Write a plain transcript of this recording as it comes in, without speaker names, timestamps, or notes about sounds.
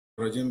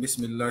Rajim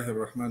bismillahir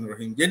rahmanir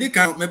rahim. Jadi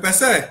kan me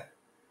pese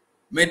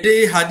me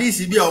de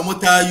hadisi bi o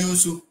muta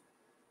yusu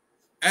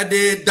e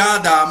de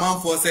dada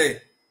manfo se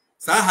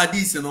sa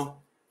hadisi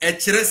no e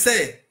kire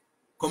se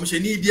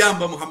komsheni bi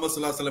amba Muhammad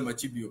sallallahu alaihi wasallam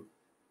achibio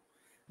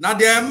na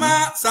de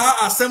ma sa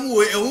asem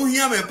we ehu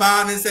hia me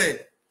pa ne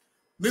se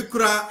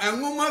mikura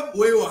enwoma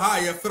we wo ha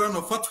ye fra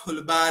no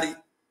Fathul Bari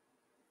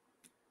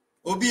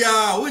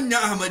obia wonya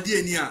ahmedi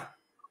ani a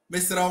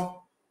mesraw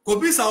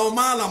Kobisa o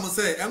malam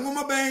say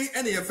engoma ben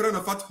ene ye frɛ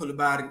no Fathul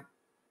Bari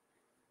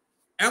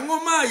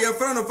engoma ye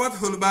frɛ no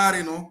Fathul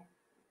Bari no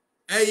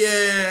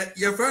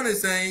ye frɛ no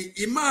say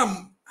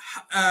Imam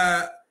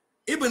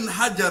Ibn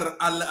Hajar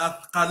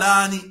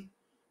al-Asqalani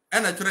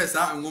ana tire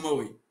sa engoma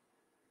we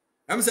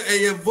am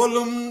say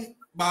volume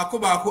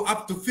baako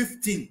up to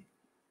 15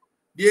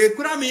 de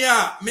kura me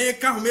ya me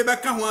ka ho me be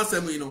ka ho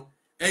asɛm yi no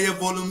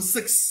volume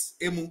 6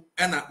 emu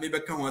ana me be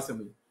ka ho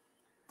asɛm yi.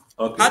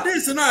 Okay.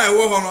 Hadith no I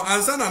wo hono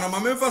ansa na ma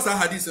memfa sa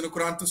hadith no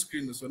kura to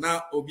screen so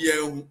na obi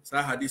ehu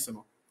sa hadith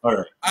no. All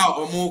right.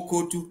 Omo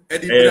kotu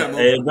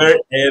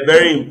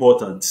very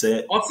important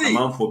say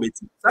man for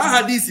beti. Sa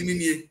hadith ni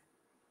nie.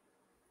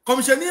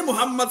 Komshani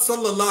Muhammad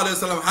sallallahu alaihi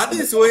wasallam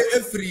hadith we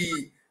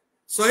every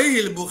Sahih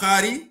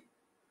al-Bukhari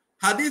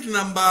hadith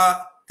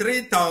number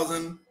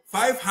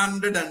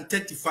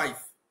 3535.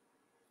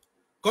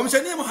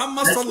 Komshani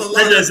Muhammad sallallahu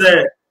alaihi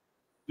wasallam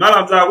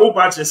Malam Zago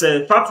Pache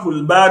say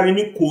Fathul Bari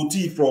ni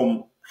quote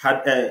from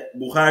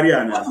Bukhari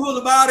and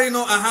Fathul Bari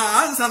no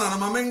answer na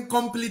mamen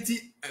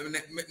complete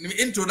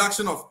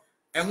introduction of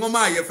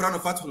engoma ye fra no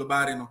Fathul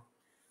Bari no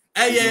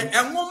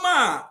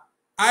engoma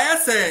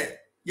ayase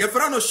ye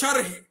fra no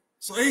sharh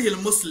Sahih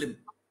al-Muslim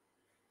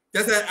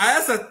yase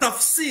ayase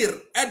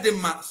tafsir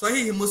edema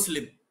Sahih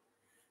Muslim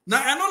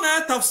na eno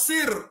na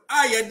tafsir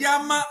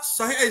ayediama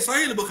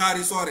Sahih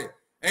al-Bukhari sorry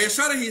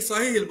sharh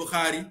Sahih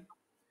al-Bukhari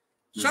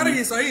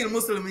Sharh Sahih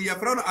Muslim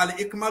yafrano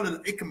al-Ikmal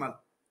al-Ikmal.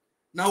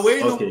 Na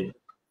weno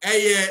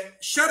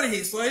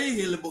Sharh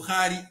Sahih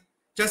al-Bukhari.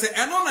 Just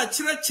eno na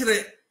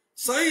chire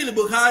Sahih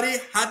al-Bukhari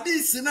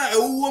hadith na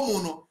ewuwo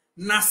mu no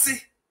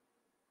nase.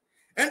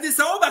 And this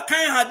oba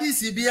kan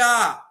hadith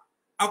bia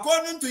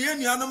according to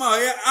yenu anoma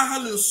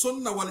Ahlus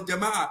Sunnah wal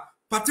Jamaa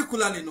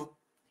particularly no.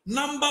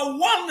 Number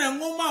 1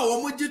 engoma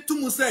wo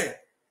mujitumu say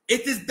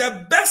it is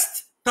the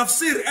best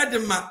tafsir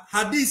edema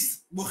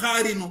hadith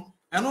Bukhari no.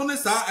 And only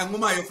sa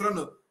engoma ye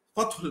frano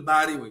Fathul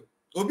Bari we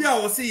obi a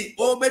wo si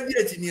obedi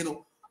atini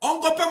no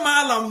onkope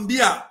malam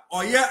bia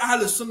oye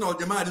Ahlus Sunnah wal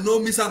Jamaa no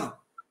misa no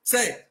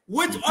say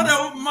which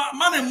other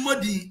man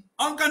modi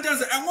on kan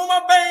say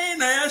engoma ben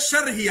na ya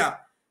sharhiya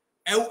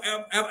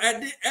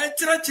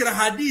chira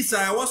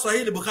hadisa wa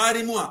Sahih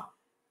Bukhari mu a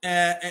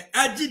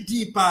aji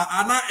deeper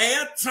ana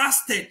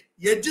trusted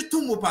ye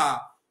jitumu pa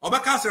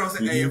obaka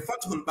say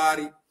Fathul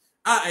Bari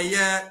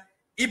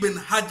Ibn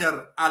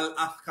Hajar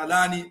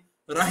al-Asqalani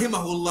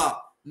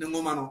rahimahullah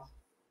ngoma no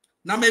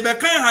na me be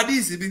kan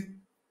hadisi bi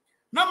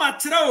na ma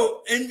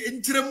tirao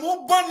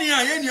entiremu boni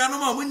a ye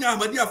nuanom a munya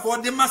ahmadi afo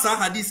de masa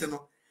hadisi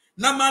no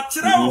na ma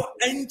tirao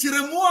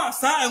entiremu a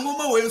sa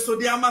ngoma we so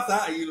de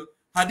amasa ayilo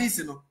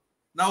hadisi no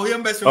na wo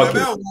yembe so be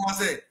wo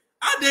say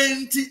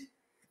adenti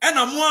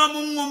ena mo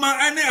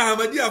ngoma ene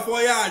ahmadi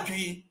afo ya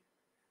adwen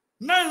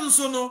na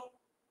nso no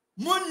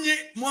munyi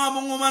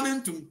mo ngoma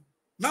ntum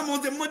na mo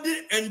de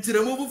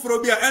entiremu bufuro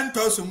bi a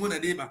ento so mu na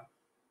de ba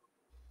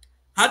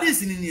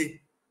hadith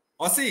ni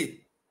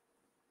osi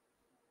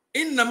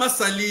inna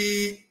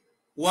masali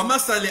wa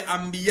masali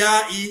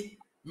anbiya'i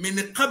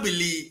min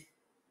qabli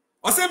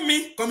osi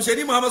mi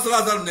komsheni Muhammad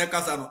sallallahu alaihi wasallam ne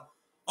kasano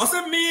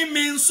osi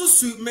mi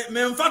susu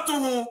me mfato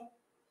ho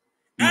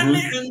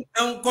ani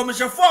en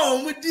komshafo o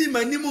mudi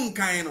manimu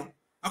nkan no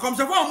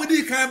akomshafo o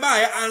mudi kan ba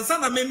ya ansa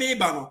na me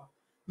ba no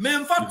me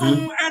mfato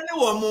ani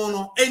wo mo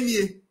no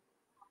enie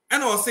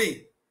ana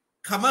osi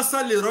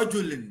kamasali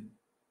rajulin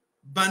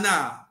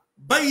bana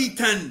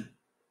baitan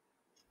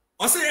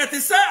Ose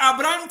etisa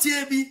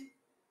abrantie bi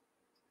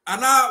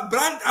ana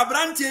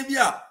abrantie bi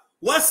a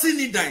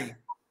wasini dan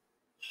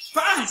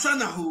fa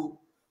ahsanahu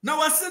na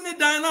wasini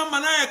dan na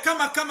manaya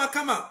kama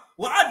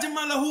wa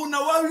ajmalahu na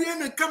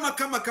wawiene kama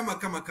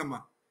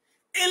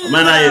illa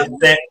manaya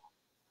de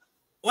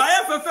wa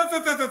ya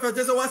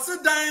fe so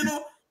wasidan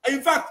no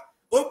in fact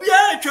obi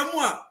a atwamu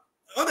a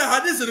o the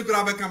hadith no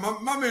kura beka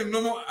mama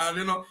no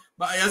ale no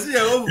ba yasi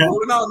ya o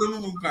na no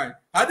mu kan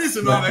hadith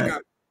no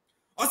beka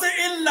ose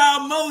illa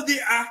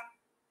mawdi'a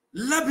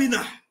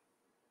labina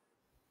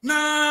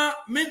na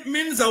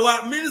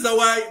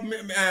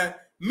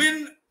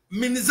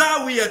min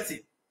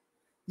zawiyati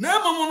na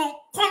mamuno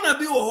kona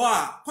bi wo ho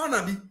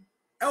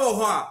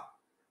a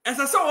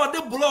esa se wo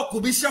de block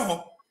bi hye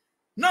ho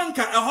na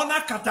nka eho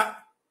na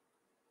kata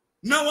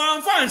na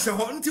wanfa nhye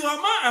ho nti wa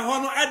ma eho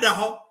no eda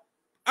ho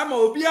ama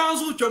obi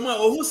anzo twam a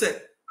ohu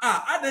se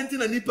adenti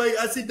na nipa yi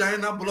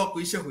asidan na block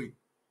yi hye ho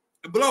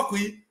block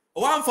yi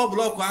wanfa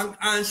block an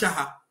hye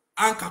ha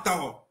an kata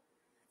ho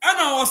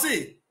ana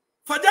wose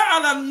faja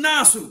ala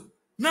nasu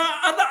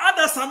na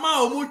ada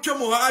sama o mu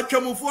twemu ha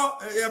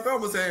atwemufo ya pe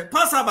mo say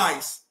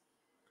passerbys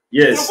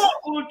yes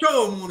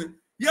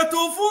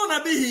يطوفون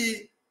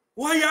به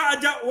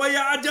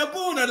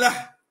ويعجبون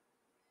له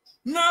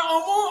na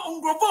omo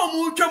ngofo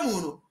mu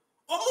twamu no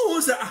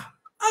omo se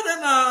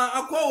adana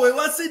akwawe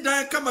wasi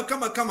dan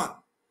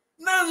kama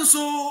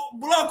nanso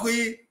block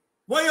yi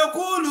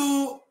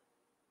wayakulu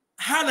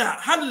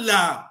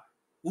hala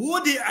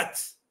wudiat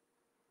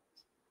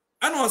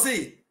ana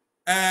say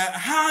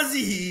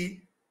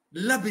hazihi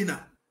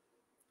labina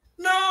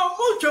na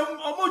omo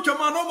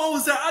twama no mo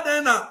se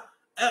adana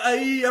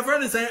a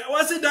friend say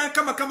wasi dan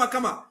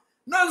kama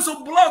nanso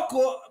block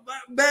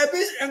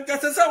baby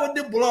enkasasa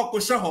wode block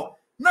shaho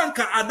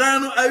nanka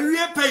adano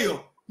awie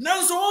peyo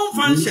nanso won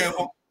fan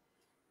sheho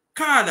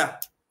kala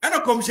ana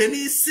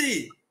komsheni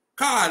si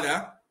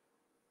kala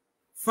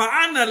fa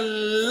ana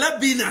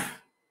labina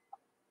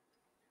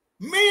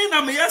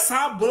mina me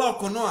yasa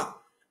block no a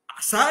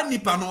sa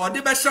nipa no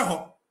ode be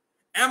sheho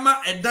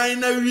ema edan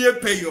na wie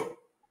peyo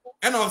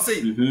ana o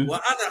say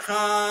wa ana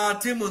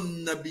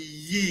khatimun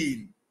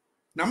nabiyyin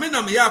na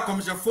mina me ya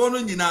komshefo no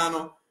nyina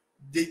no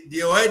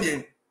de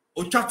oeden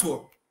o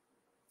twato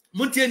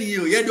muntie ni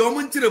yo ye de o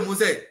muntire mu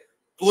say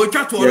o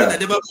twato na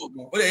de ba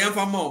mo o le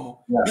yemfa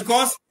mo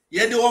because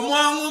ye de o mo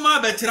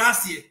anwuma be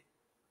tirase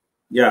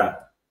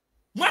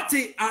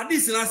mati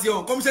hadith na se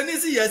on komsheni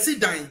si ye si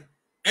dan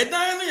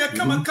edan no ye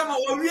kama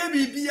o wie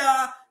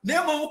bibia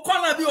na mo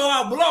kwana bi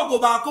o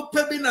blog ba ko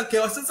pe bi na ke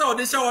o se o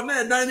de sha o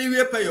na edan ni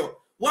wie pe yo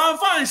wan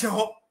fa nche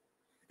ho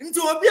nti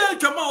obi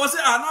atwama o se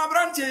na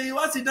branche yi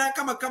wasi dan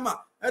kama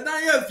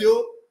edan ye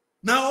fio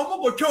na omo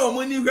go twa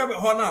omo ni hwebe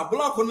ho na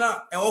block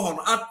na e ho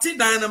no ati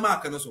dan na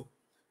mark no so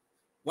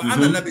wa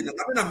ana labina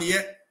na me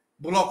ye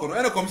block no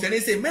e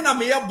komsheni say me na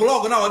me ye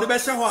block na o de be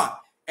hye ho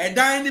a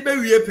edan ni be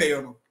wie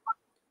peyo no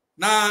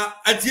na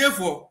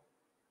atiefo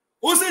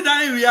o se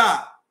dan wie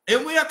a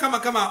emu ye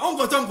kama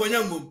ongoto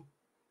nkonya ngum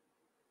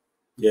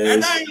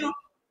edan no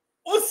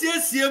o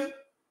siesiem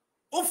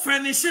o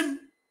finishim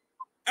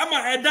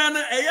ama edan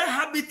na e ye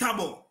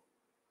habitable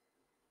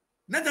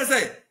na ta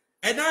say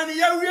edan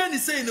ya wie ni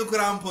say no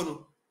krampo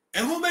no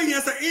ehu be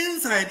hia say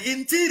inside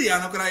interior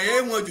no kra ye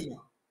enwo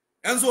adwuma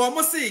enso o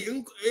mo say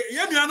ye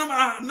nuanam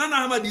nana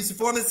ahmedi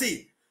sifo no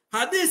say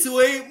hadith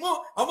we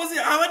mo o mo say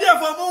ahmedi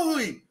afo mo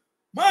hui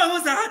mo hu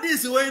say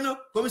hadith we no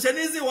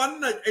komisheni say wan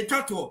na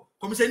etwato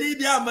komisheni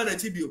bia ama na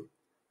tibio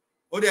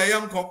o de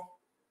ayamko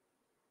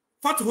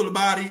fathul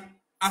bari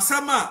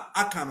asama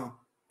akano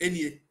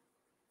enie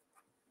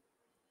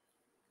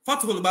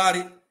fathul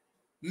bari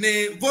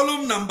ne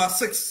volume number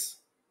 6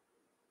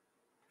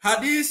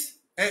 hadith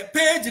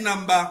page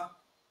number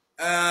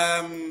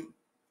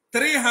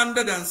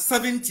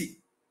 370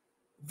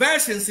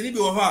 versions ni bi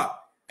wo ha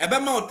ebe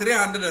ma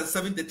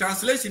 370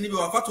 translation ni bi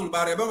wo fatul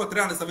bari ebe ma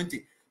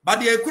 370 but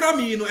the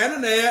ekurami no eno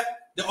na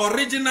the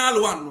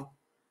original one no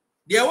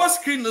the was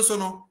screen no so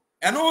no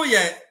eno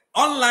ye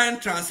online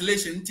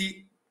translation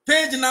ti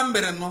page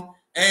number no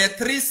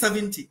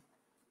 370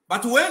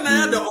 but when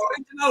na the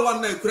original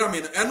one na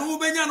ekurami no eno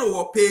benya no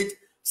wo page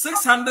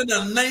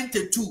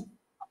 692.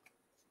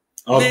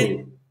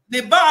 Okay.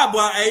 The Babu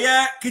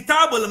aya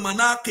Kitabul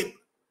Manaqib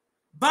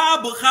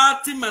Babu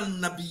Khatim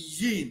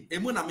an-Nabiyyin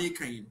emuna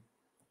mekayin.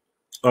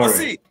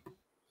 See,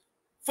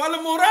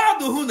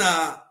 فالمراد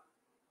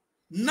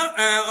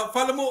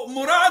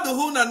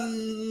هنا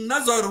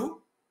النظر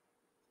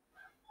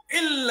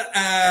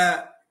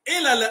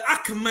إلى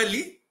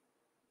الأكمل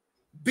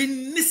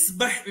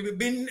بالنسبة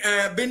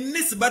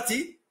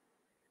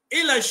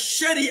إلى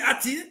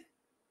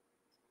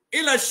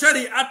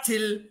الشريعة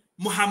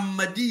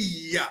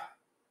المحمدية.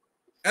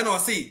 أنا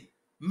أسي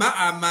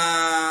مع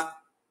ما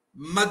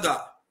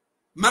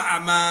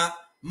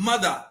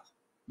مدى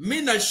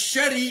من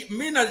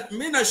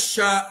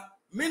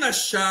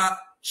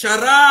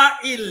الشرائع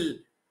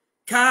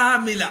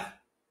الكاملة.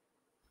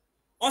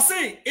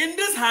 أسي in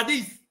this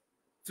hadith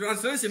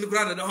translation in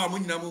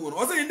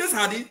this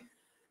hadith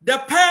the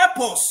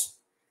purpose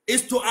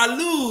is to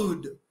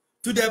allude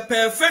to the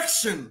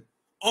perfection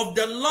of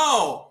the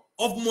law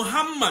of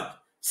Muhammad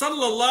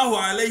sallallahu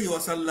alayhi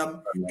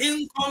wasallam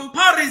in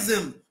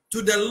comparison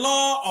to the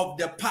law of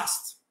the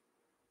past.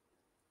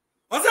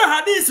 Also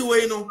hadith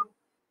we no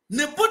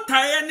ne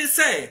botaye ni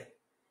say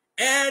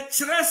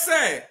chere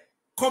say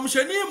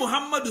komsheni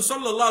Muhammad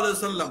sallallahu alayhi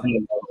wasallam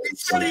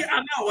shari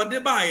ana wode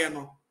baaye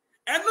no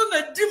eno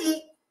na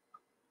dimu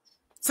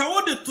sa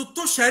wode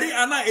toto shari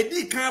ana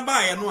edi kan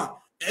baaye no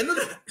a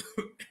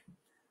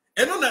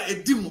eno na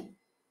edimu.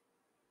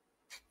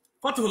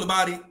 Fathul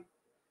Bari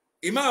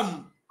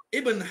Imam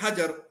Ibn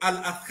Hajar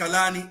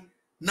al-Asqalani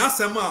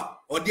nasama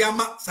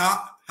odiama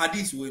sa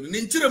hadith we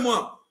ni ntire mu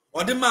a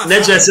odema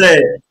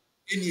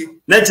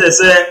let's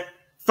say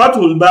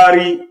Fathul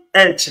Bari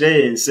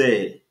chere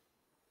say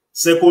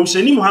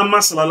komsheni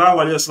Muhammad sallallahu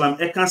alaihi wasallam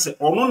e kan say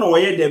ono no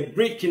ye the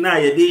break na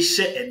ye dey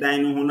share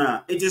edan no ho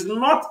na it is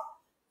not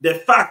the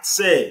fact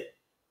say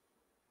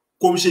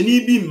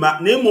komsheni bi ma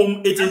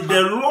nemom it is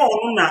the law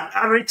na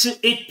reach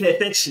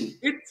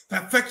its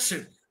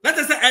perfection. Let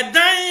us say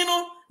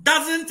edan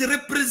doesn't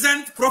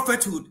represent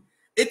prophethood.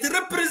 It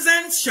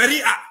represents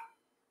Sharia.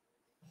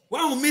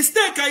 One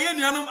mistake I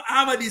am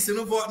Ahmadis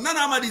no for none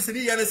Ahmadis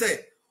ni yana say.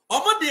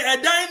 Omo de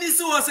edan ni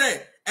so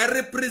say a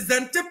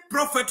representative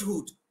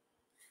prophethood.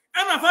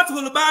 And a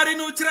fatul bari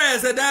no try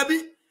as a dabi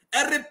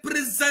a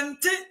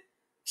representative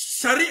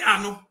sharia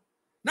no.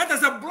 Not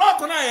as a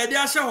block on a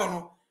dia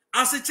shahono.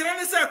 As a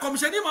chirani say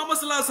commissioner Muhammad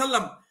sallallahu alaihi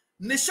wasallam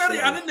ne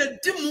sharia ne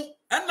dimu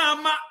na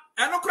ma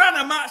enokra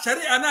na ma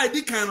sharia na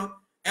di kan no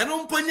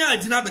eno mponya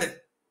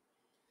aginabre.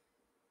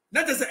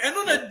 Not as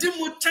eno na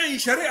dimu chan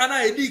sharia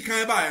na di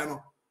kan ba ya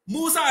no.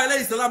 Musa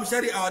alayhi salam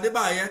sharia ode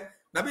ba ye,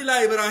 Nabi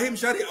Ibrahim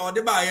sharia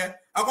ode ba ye,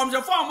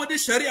 akomje fo amode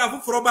sharia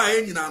foforo ba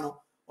ye nyina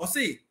no. O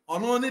say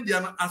ono ne dia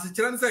no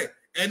asekiran say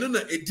eno na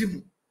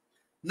edimu.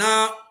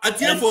 Na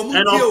atie for mu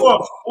and of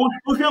course,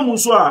 uhwe mu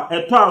so a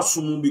eto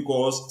asum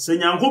because se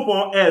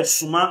Nyankopon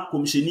suma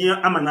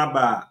komishenia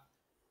amanaba.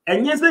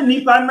 Enye se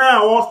nipa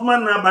na osuma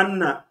na ba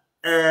na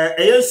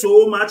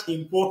so much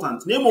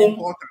important.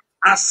 Nemo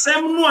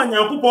asem no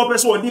Nyankopon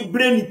pese odi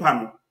bre nipa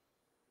no.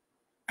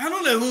 I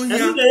don't know who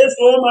here. Is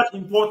so much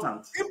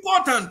important.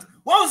 Important.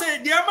 What say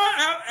the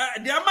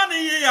man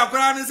here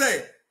Quran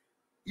say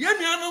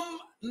Yenyanum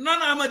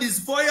none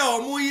Ahmadis for ya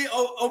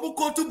omu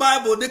go to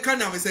Bible they can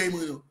have say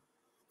mu.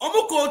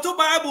 Omu go to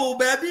Bible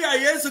baby I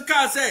yesu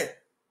ka say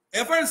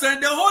a friend said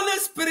the Holy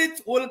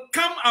Spirit will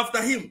come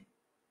after him.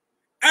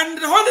 And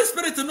the Holy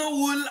Spirit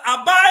will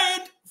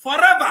abide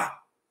forever.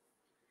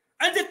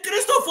 And the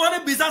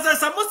Christopher Bizasa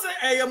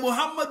Samus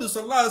Muhammad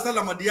sallallahu alaihi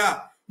wasallam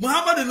dia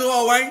Muhammad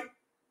no wine.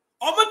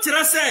 Omo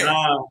tira say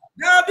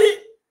Nabi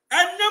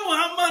enne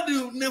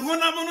Muhammadu ne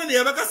honam no ne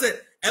yebeka say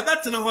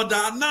ebetena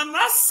hoda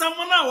na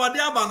samona wade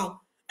aba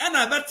no e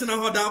na ebetena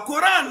hoda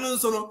Quran no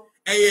so no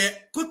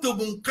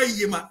kutubun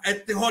qayyima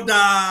et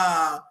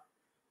hoda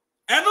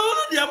eno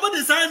no dia mo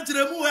de san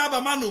tire mu aba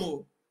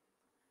mano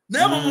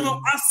na mo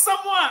no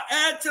asamo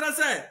a tira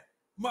say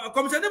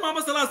komishani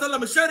Muhammad sallallahu alaihi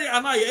wasallam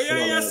sharia na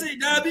ye say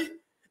Nabi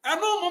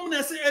eno mom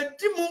ne say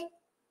edimu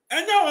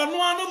enya wono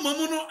anu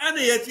mom no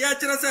ene ye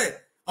tira say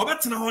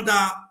Obetina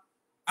hoda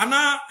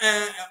ana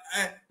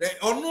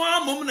ono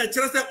amom na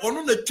kire se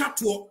ono na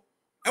twatwo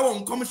e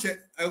won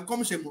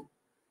komhye mu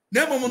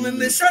na mom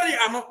ne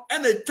sharia no e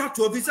na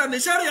twatwo bisa ne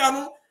sharia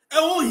no e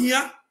ho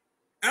hia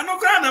eno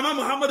kra na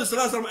Muhammad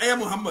sallallahu alaihi wasallam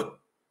Muhammad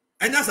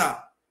enya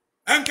sa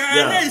enka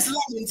ene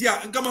Islam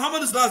ntia enka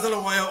Muhammad sallallahu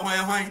alaihi wasallam wa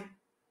hwan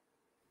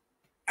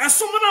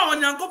asomna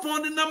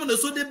onyankopon de nam na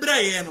so de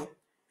braye no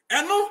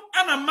eno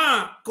ana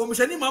ma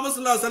komshani Muhammad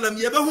sallallahu alaihi wasallam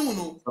ye behu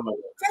no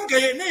kanka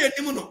ne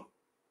yedim no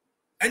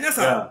enya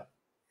sa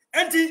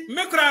enti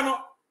mekra no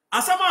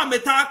asama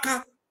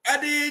metaka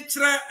edi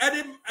kire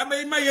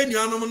edi ma ye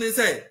nuanom ne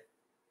say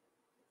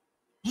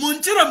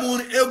munchira mun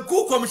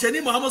egu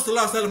komshani Muhammad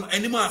sallallahu alaihi wasallam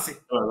animu ase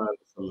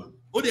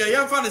odi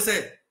ayamfa ne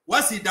say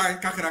wasi dan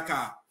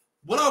kakraka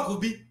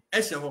block bi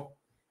ehye ho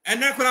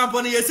ene kra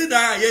mpo ne yesi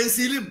dan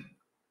yensilim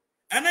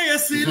ene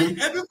yesili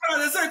ebi kra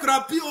ne say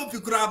kra pop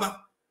kra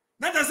ba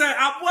na ta say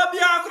aboa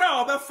bia kra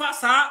obefa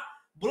sa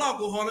block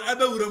ho no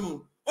ebe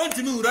wuramu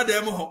ontimi wura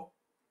dem ho.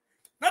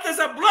 That is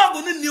a blog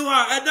on new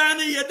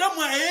Adani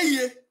Yadamu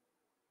Aye.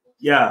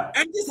 Yeah.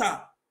 And this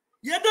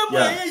Yadamu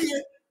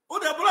Aye. Oh,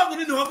 the blog on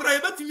the Hokra,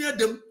 but you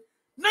them.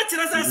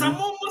 Naturally, as some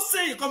must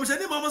say,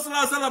 Commissioner Muhammad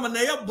sallallahu alaihi wasallam and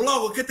their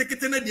blog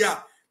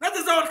Keteketenedia. That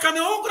is our kind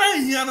of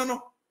Hokra here.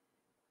 No.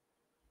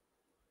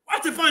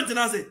 What's the point in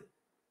us?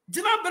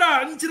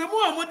 Jinabra, and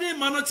Chinamu, what they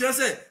manage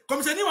say,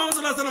 Commissioner Muhammad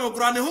sallallahu alaihi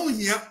wasallam home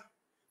here.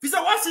 So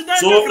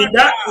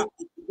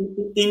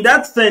in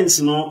that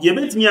sense, no, you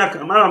bet me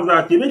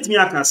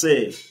I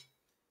say.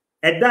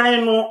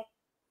 Edan no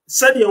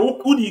said ye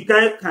wudi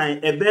kan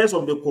a verse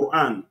of the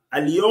Quran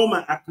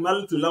al-yawma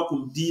akmaltu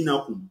lakum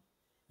dinakum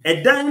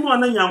edan no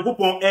ana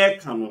Nyankopon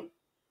ka no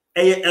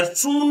eye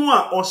esom no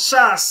a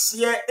ohya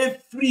ase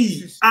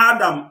free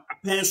Adam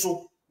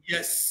apenso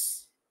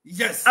yes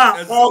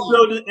all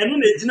building eno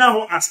na gina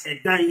ho as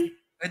edan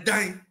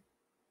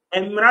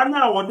emra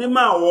na wode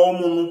ma wo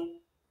mu no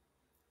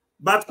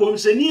but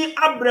komsheni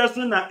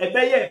abreso na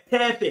ebeye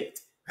perfect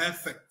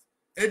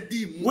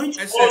edim which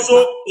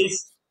also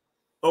is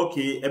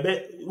okay,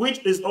 which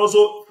is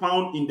also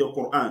found in the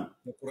Quran.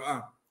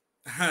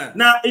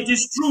 Now it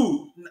is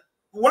true.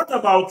 What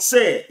about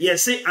say?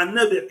 Yes, say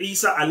Annabi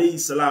Isa alayhi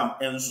salam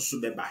and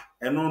susubeba.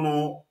 And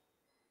no,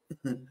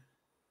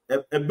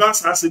 a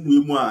bus has a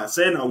mua.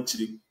 Say now,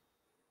 chiri.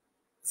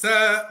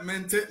 Sir,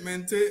 mente.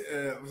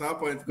 That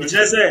point.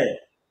 Just say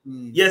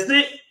yes,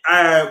 say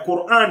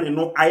Quran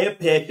no aye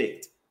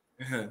perfect.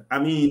 I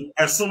mean,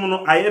 a summon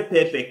no aye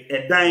perfect.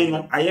 A dying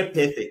no aye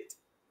perfect.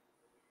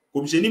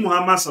 Komisheni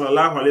Muhammad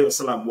sallallahu alaihi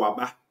wasallam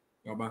waba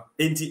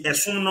enti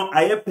eson no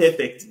aye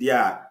perfect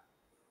dia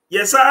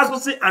yes aso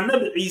say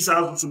Annabi Isa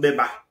aso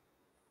beba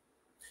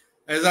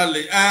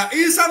exactly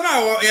Isa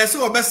na yes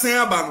obesen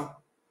aba no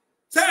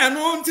say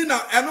eno nti na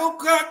eno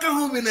ka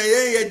ho bi na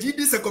ye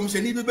gidi se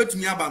komisheni bi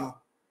betumi aba no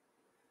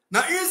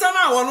na Isa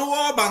na wo no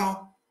wo aba no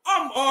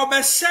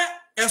obehye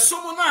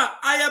esom na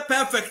aye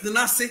perfect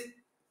na se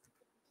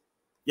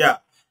yeah.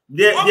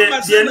 The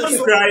na me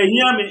cry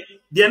hear me.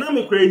 The na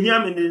me cry hear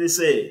me they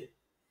say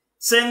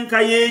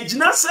senka ye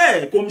jina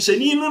se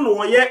komsheni no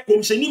no ye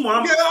komsheni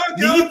Muhammad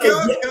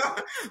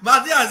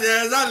Matthias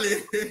exactly.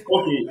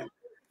 okay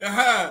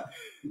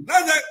na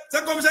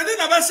se komsheni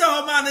na ba sha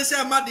ho ma ne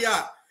sha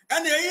madia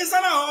and ye isa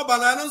na ho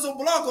bala no so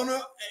blog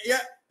no ye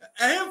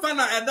ehemfa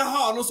na eda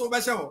ha no so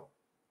ba sha ho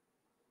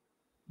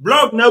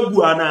blog na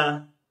bu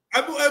ana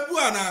ebu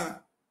ana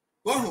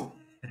wo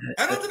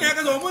eno tin ya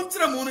ka so mo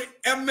ntira mu no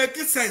make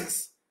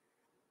sense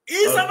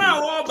isa na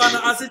ho ba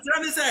na asetira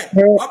ni se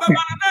obaba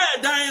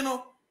na dan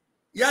no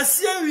ya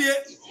siewie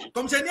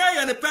komsheni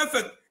aye ne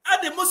perfect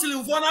ade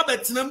muslim fo na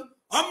betinam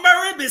on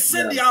marry be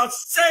send ya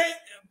say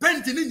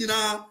penti ni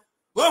nyina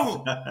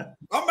wo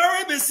on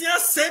marry be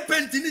say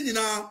penti ni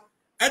nyina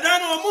eda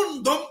na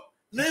omundom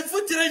na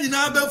ifutire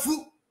nyina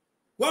bafu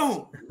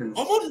wo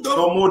omundom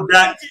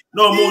omudai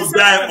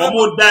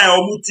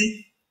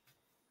omuti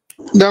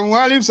dan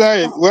walif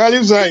say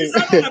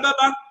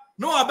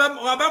no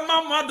abem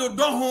mama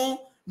do ho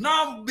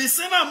na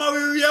bisina ma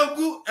wi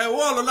agu e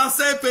wall na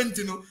say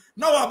penti no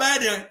na waba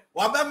de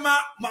wabema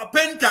ma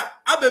penta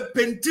abe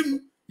pentim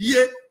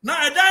ye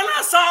na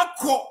edana sa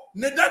ko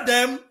ne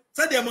dadam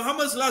said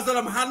Muhammad sallallahu alaihi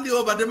wasallam hand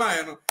over the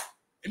man no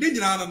ni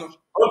nyina no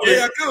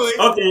okay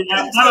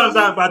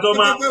na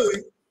patoma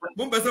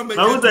mo beso be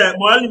na wo de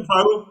Muallim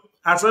Farouk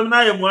asem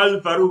na ye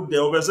Muallim Farouk de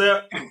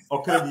obese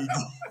okadi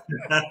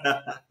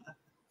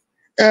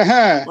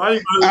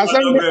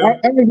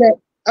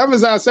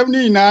asem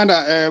ni na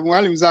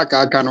Muallim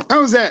Zaka aka no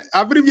enze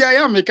abribia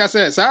ya meka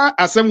se sa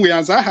asem we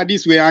ansa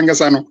hadith we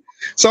angasa no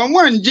so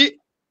omonji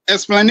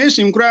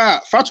explanation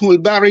kura Fathul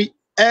Bari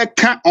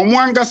eka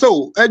omwangasa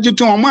o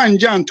ajitu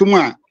omanje antum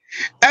a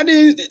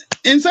ade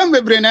insam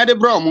bebre na ade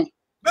bro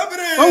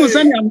bebre won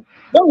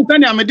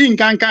sani amedi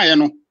nkankan ye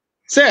no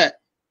se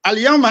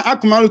al-yawma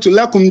akmaltu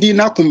lakum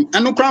dinakum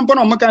anu krampo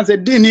no maka say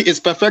dini is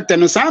perfect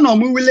and so na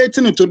we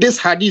relating to this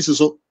hadith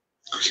so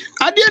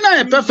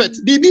Adiana is perfect.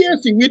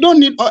 DBSC, we don't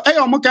need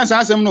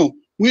no.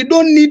 We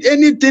don't need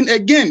anything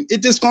again.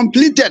 It is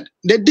completed.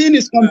 The deen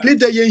is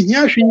completed.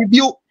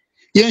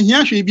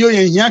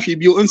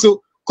 And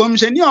so,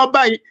 Commissioner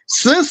by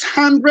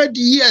 600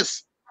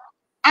 years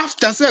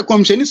after say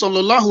Commissioner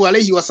sallallahu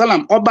alayhi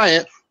wasallam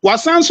obaye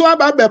wasan so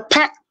ababe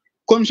pa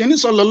Commissioner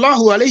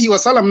sallallahu alayhi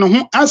wasallam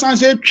no asan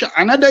say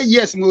another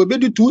years we be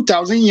do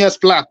 2000 years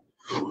plus.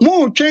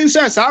 Mo train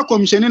says our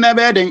Commissioner na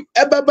be den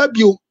ebaba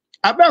bio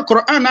Aba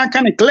Quran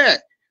can clear.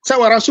 Say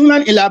wa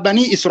rasulan ila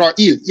bani Israel.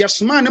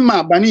 Yasman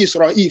ma bani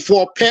Israel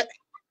for pe.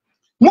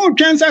 Mo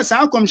chances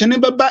sa komsheni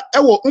baba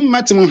ewo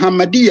ummat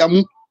Muhammadiya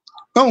mu.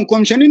 On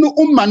komsheni no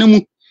ummane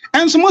mu.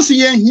 Enso mo si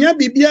yen hia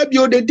bibia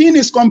bio the deen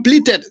is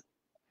completed.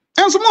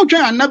 Enso mo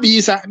twan Annabi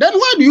Isa. Then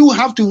why do you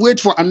have to wait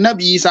for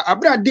Annabi Isa?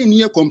 Abra deen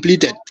here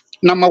completed.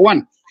 Number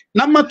 1.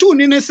 Number 2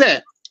 ni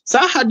say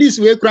sa hadith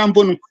we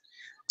krampo no.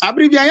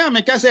 Abribia ya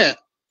meka say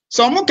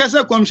so mo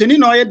kase komsheni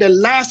no ye the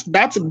last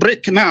that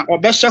break na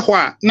obehye ho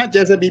a na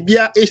jeze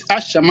bibia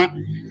ashama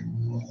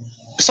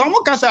so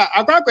mo kase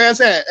akwakwa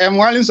say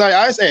Muallim so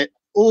I say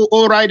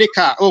o ride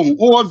car o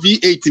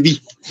V8 bi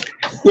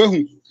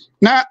wehu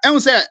na em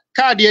say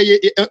car de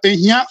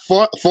ehia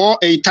for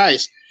a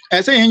tires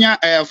say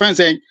ehia friends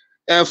say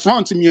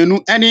front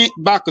mienu any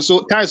back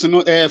so tires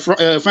no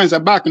friends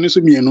back no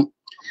so mienu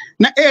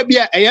na e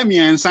bia eye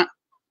miensa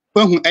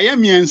wehu eye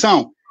miensa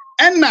o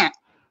enna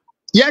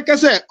ya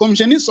kase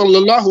komsheni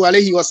sallallahu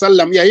alayhi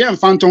wasallam ya yen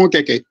fanton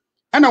keke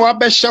ana wa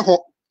be hye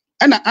ho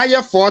ana aye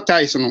 4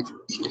 ties no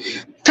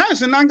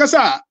ties na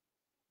ngasa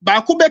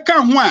ba ku be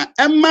ka ho a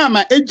emma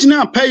ma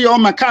ejina pay o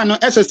maka no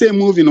SSA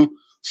movie no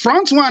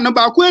front one no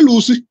ba ku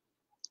elusu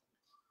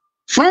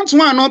front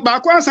one no ba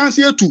ku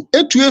asanse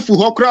etu efu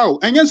ho kra o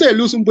enye se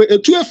elusu mpo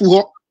etu efu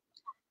ho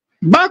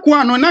back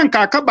one no na nka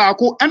aka ba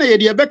ku ana ye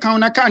de be ka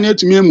na ka na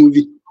etumi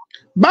movie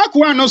back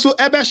one no so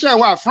ebe hye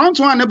wa front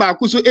one no ba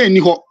ku so eni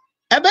ho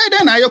ebe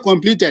den na ye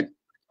completed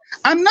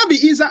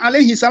Annabi Isa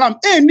alayhi salam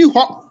ni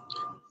ho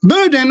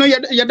building no ye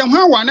de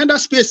ho another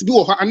space bi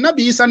wo ho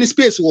Annabi Isa ni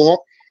space wo ho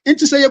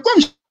enti say ye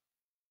kom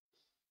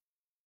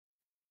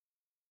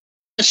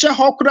she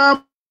ho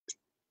kra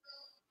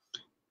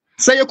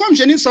say ye kom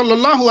sheni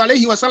sallallahu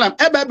alayhi wasallam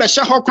ebe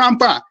she ho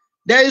krampa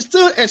there is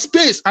still a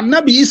space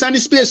Annabi Isa ni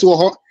space wo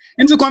ho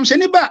enti kom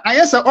sheni ba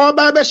ayesa all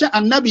ba be she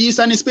Annabi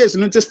Isa ni space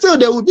no still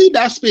there will be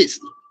that space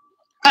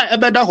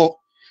ebe da ho.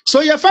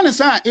 So your fan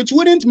say it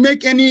wouldn't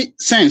make any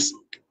sense.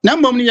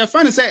 Number your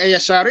fan say a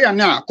sharia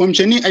na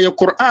komcheni a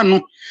Quran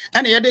no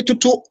and ye de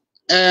tutu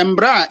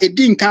embra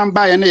edin kan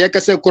ba ye na ye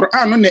kase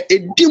Quran no na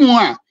edimu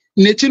a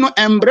nechi no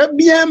embra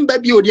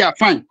biamba bi odi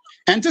afan.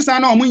 Enti sa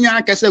na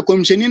omunya kase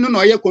komcheni no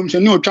na ye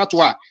komcheni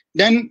otwato a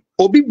then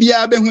obi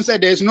bia be hu say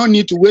there is no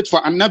need to wait for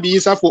Annabi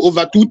Isa for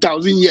over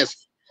 2000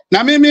 years.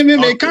 Na me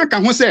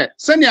kan ho say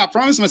send ya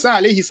promise me say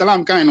alayhi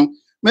salam kan no.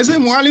 Me say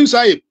Muallim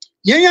Sahib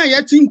yen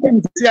ya tin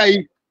kan ti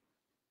ayi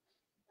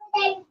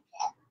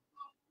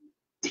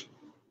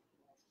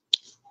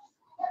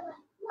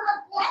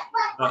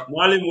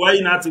Muallim, why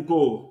not to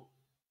go?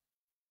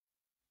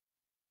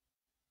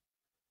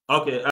 Okay.